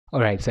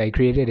Alright, so I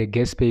created a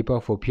guest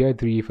paper for Pure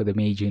 3 for the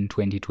May June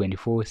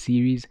 2024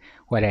 series.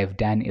 What I've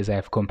done is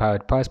I've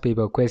compiled past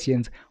paper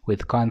questions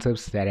with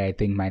concepts that I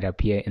think might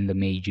appear in the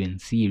May June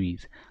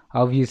series.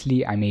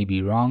 Obviously, I may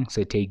be wrong,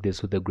 so take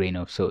this with a grain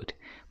of salt.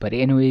 But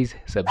anyways,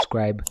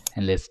 subscribe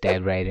and let's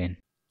dive right in.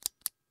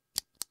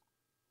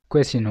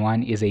 Question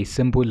 1 is a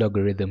simple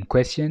logarithm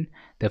question.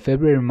 The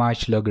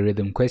February-March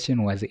logarithm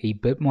question was a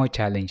bit more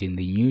challenging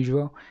than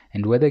usual,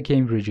 and whether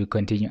Cambridge will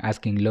continue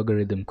asking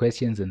logarithm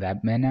questions in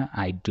that manner,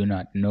 I do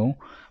not know.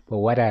 But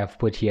what I have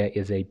put here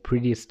is a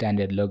pretty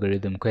standard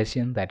logarithm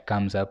question that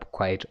comes up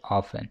quite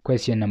often.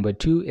 Question number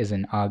 2 is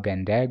an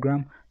Argand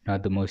diagram,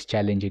 not the most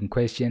challenging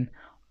question,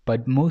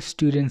 but most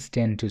students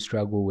tend to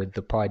struggle with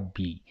the part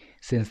B,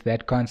 since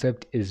that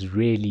concept is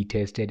rarely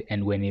tested,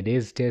 and when it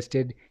is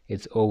tested,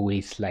 it's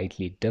always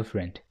slightly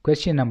different.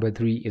 Question number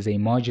 3 is a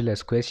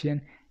modulus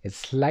question. It's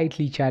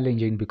slightly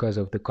challenging because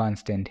of the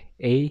constant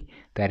a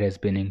that has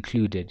been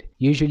included.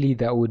 Usually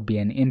that would be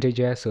an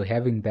integer, so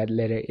having that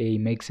letter a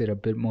makes it a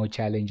bit more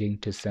challenging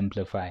to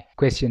simplify.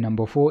 Question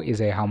number 4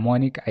 is a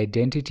harmonic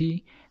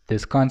identity.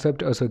 This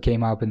concept also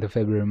came up in the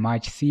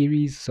February-March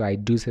series, so I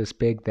do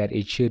suspect that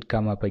it should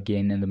come up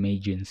again in the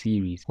May-June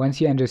series. Once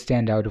you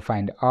understand how to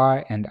find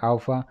R and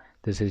alpha,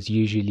 this is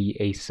usually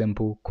a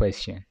simple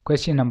question.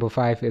 Question number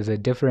 5 is a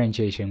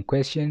differentiation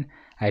question.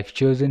 I've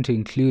chosen to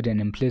include an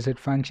implicit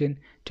function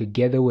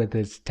together with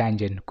its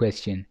tangent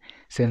question,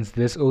 since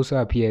this also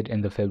appeared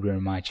in the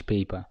February-March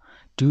paper.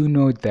 Do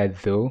note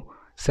that though,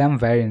 some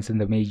variants in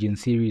the May-June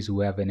series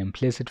will have an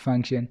implicit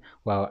function,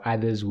 while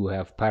others will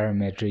have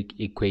parametric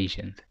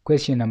equations.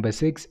 Question number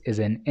 6 is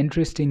an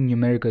interesting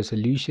numerical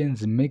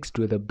solutions mixed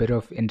with a bit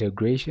of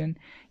integration.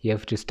 You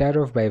have to start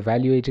off by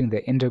evaluating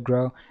the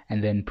integral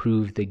and then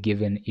prove the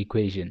given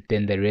equation.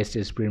 Then the rest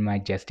is pretty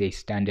much just a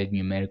standard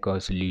numerical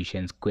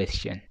solutions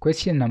question.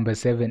 Question number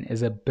 7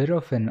 is a bit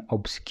of an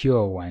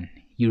obscure one.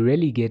 You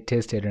rarely get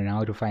tested on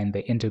how to find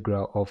the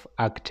integral of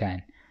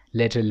arctan,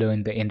 let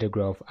alone the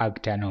integral of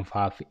arctan of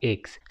half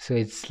x, so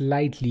it's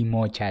slightly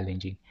more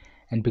challenging.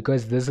 And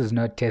because this is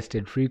not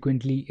tested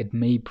frequently, it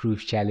may prove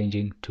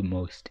challenging to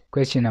most.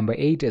 Question number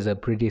 8 is a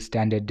pretty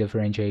standard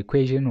differential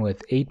equation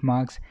with 8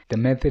 marks. The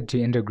method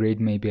to integrate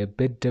may be a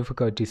bit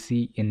difficult to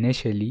see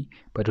initially,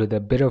 but with a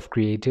bit of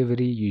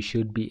creativity, you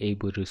should be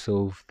able to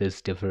solve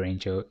this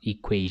differential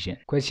equation.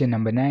 Question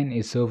number 9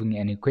 is solving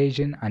an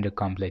equation under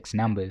complex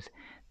numbers.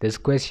 This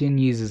question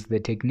uses the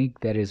technique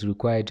that is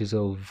required to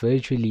solve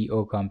virtually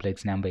all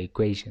complex number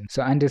equations.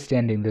 So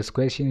understanding this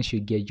question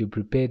should get you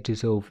prepared to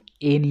solve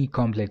any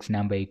complex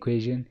number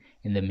equation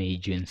in the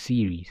May-June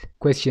series.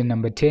 Question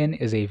number 10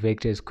 is a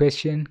vectors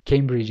question.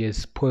 Cambridge is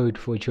spoiled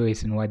for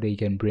choice in what they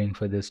can bring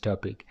for this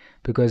topic,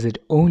 because it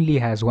only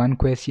has one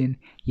question,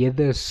 yet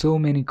there are so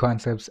many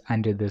concepts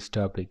under this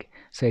topic.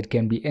 So it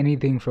can be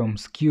anything from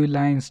skew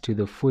lines to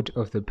the foot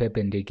of the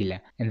perpendicular.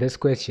 In this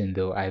question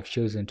though, I've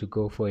chosen to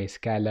go for a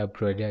scalar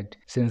product,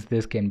 since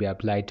this can be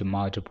applied to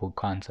multiple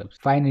concepts.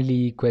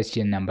 Finally,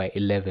 question number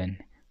 11.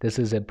 This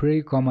is a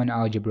pretty common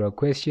algebra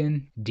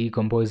question,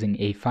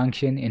 decomposing a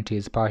function into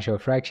its partial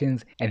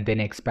fractions and then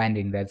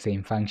expanding that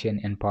same function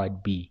in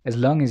part B. As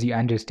long as you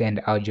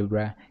understand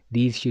algebra,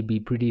 these should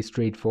be pretty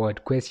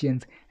straightforward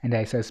questions, and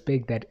I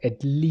suspect that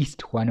at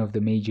least one of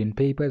the May-June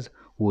papers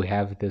will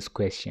have this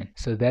question.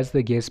 So that's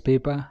the guest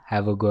paper,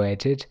 have a go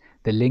at it.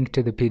 The link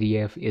to the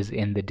PDF is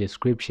in the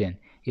description.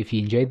 If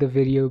you enjoyed the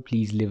video,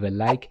 please leave a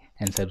like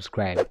and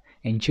subscribe.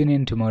 And tune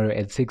in tomorrow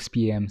at 6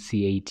 p.m.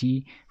 CAT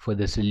for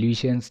the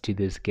solutions to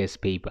this guest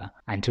paper.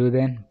 Until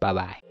then, bye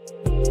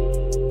bye.